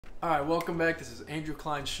Alright, welcome back. This is Andrew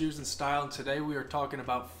Klein Shoes and Style, and today we are talking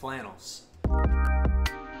about flannels.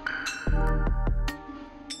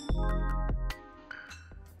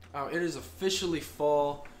 It is officially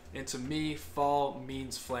fall, and to me, fall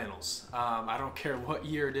means flannels. I don't care what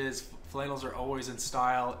year it is, flannels are always in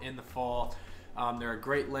style in the fall. They're a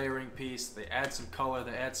great layering piece. They add some color,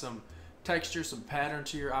 they add some texture, some pattern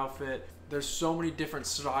to your outfit. There's so many different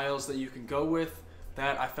styles that you can go with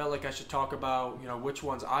that I felt like I should talk about, which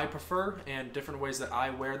ones I prefer and different ways that I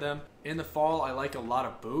wear them. In the fall, I like a lot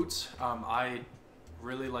of boots. I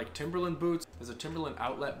really like Timberland boots. There's a Timberland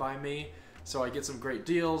outlet by me, so I get some great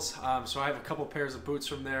deals. So I have a couple pairs of boots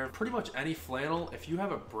from there. Pretty much any flannel, if you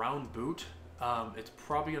have a brown boot, it's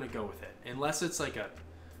probably gonna go with it. Unless it's like a,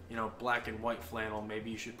 black and white flannel, maybe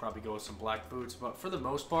you should probably go with some black boots. But for the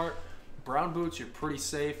most part, brown boots, you're pretty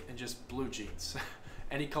safe, and just blue jeans.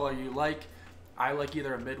 Any color you like. I like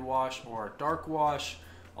either a mid-wash or a dark wash.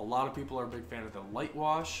 A lot of people are a big fan of the light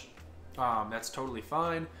wash. That's totally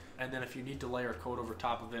fine. And then if you need to layer a coat over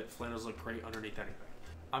top of it, flannels look great underneath anything.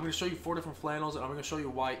 I'm going to show you 4 different flannels, and I'm going to show you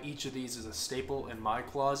why each of these is a staple in my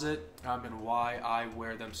closet, and why I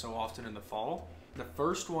wear them so often in the fall. The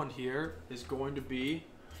first one here is going to be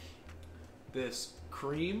this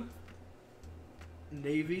cream,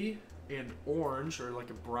 navy, and orange, or like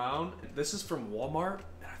a brown. This is from Walmart,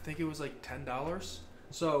 and I think it was like $10.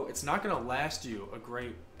 So it's not gonna last you a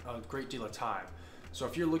great deal of time. So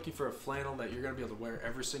if you're looking for a flannel that you're gonna be able to wear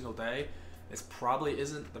every single day, this probably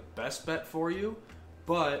isn't the best bet for you.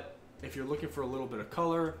 But if you're looking for a little bit of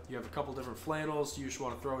color, you have a couple different flannels, you just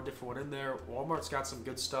want to throw a different one in there, Walmart's got some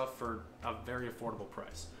good stuff for a very affordable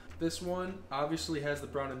price. This one obviously has the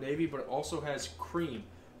brown and navy, but it also has cream,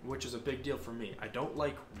 which is a big deal for me. I don't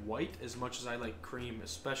like white as much as I like cream,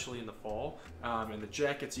 especially in the fall. And the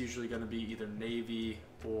jacket's usually gonna be either navy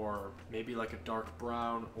or maybe like a dark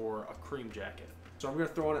brown or a cream jacket. So I'm gonna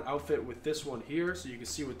throw on an outfit with this one here so you can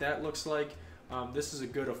see what that looks like. This is a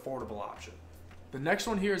good affordable option. The next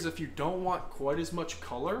one here is if you don't want quite as much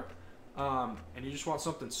color and you just want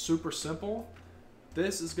something super simple,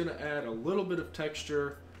 this is gonna add a little bit of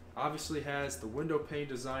texture. Obviously has the window pane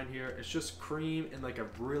design here. It's just cream and like a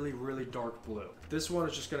really, really dark blue. This one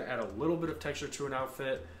is just gonna add a little bit of texture to an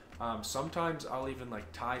outfit. Sometimes I'll even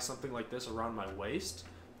like tie something like this around my waist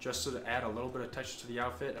just so to add a little bit of texture to the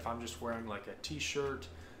outfit. If I'm just wearing like a t-shirt,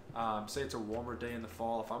 say it's a warmer day in the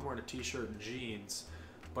fall, if I'm wearing a t-shirt and jeans,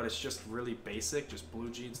 but it's just really basic, just blue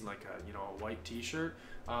jeans and like a, a white t-shirt,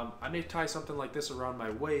 I may tie something like this around my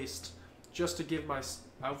waist just to give my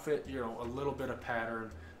outfit, a little bit of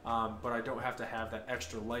pattern. But I don't have to have that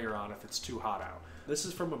extra layer on if it's too hot out. This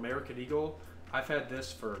is from American Eagle. I've had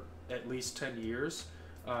this for at least 10 years.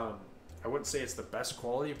 I wouldn't say it's the best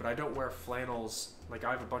quality, but I don't wear flannels. Like,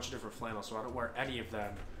 I have a bunch of different flannels, so I don't wear any of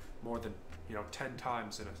them more than 10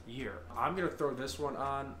 times in a year. I'm gonna throw this one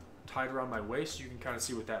on, tied around my waist, so you can kind of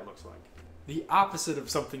see what that looks like. The opposite of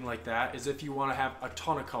something like that is if you want to have a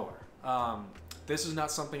ton of color. This is not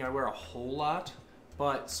something I wear a whole lot,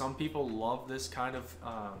 but some people love this kind of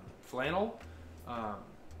flannel,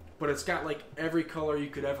 but it's got like every color you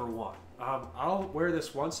could ever want. I'll wear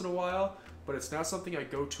this once in a while, but it's not something I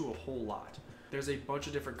go to a whole lot. There's a bunch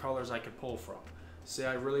of different colors I can pull from. Say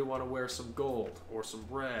I really want to wear some gold or some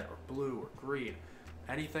red or blue or green.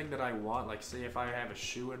 Anything that I want, like say if I have a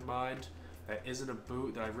shoe in mind that isn't a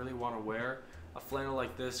boot that I really want to wear, a flannel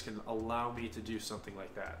like this can allow me to do something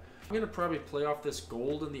like that. I'm going to probably play off this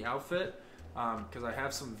gold in the outfit, because I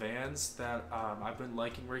have some Vans that I've been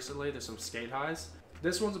liking recently. There's some Sk8-his.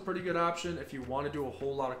 This one's a pretty good option if you want to do a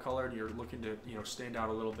whole lot of color and you're looking to stand out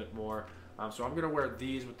a little bit more. So I'm gonna wear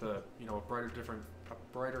these with a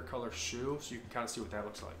a brighter color shoe, so you can kind of see what that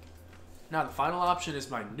looks like. Now the final option is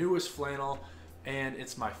my newest flannel, and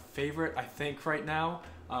it's my favorite I think right now,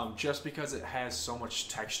 just because it has so much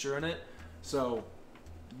texture in it. So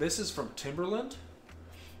this is from Timberland.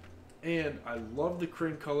 And I love the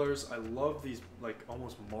cream colors. I love these like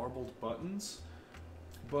almost marbled buttons,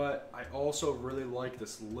 but I also really like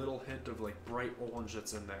this little hint of like bright orange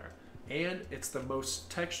that's in there. And it's the most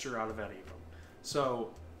texture out of any of them.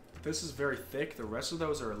 So this is very thick. The rest of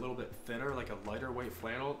those are a little bit thinner, like a lighter weight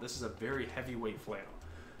flannel. This is a very heavyweight flannel.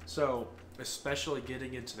 So especially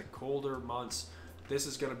getting into the colder months, this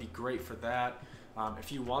is gonna be great for that.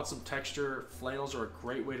 If you want some texture, flannels are a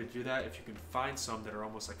great way to do that if you can find some that are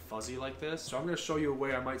almost like fuzzy like this. So I'm going to show you a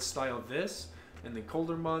way I might style this in the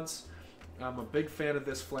colder months. I'm a big fan of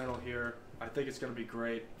this flannel here. I think it's going to be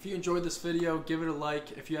great. If you enjoyed this video, give it a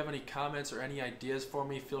like. If you have any comments or any ideas for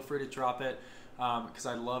me, feel free to drop it, because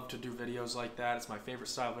I love to do videos like that. It's my favorite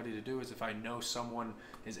style video to do, is if I know someone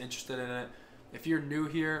is interested in it. If you're new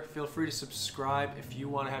here, feel free to subscribe if you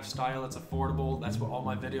want to have style that's affordable. That's what all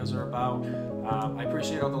my videos are about. I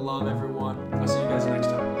appreciate all the love, everyone. I'll see you guys next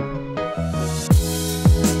time.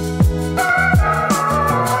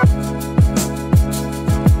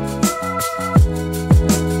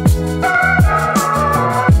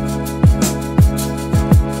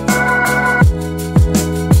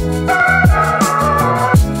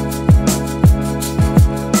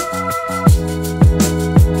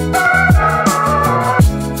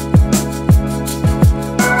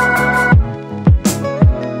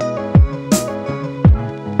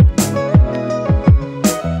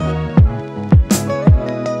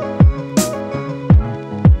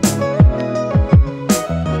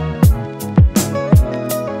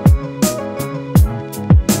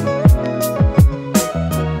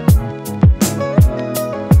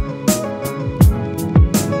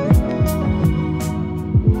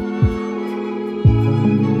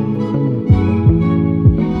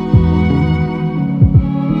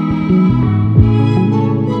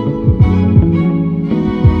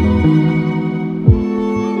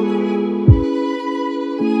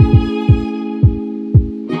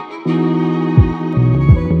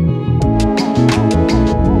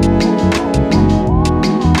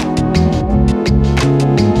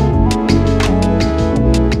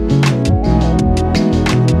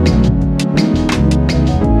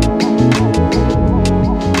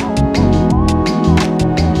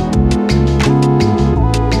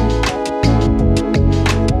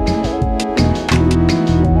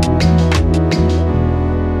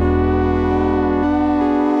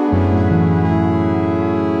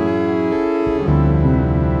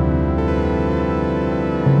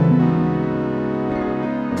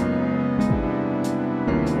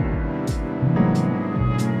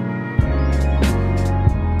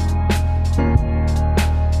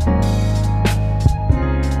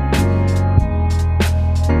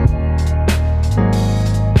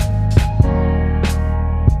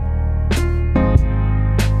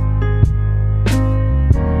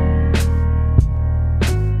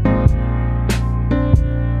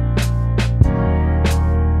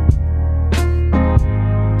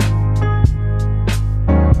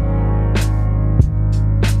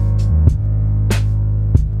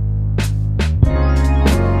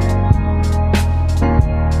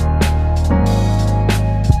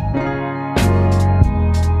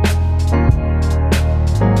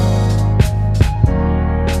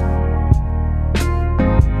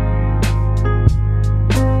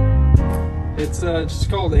 It's just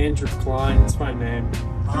called Andrew Klein. It's my name.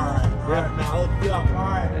 Alright, Yeah. now look you up.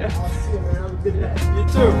 Alright, Yeah. I'll see you, man. Have a good day.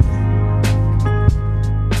 You too.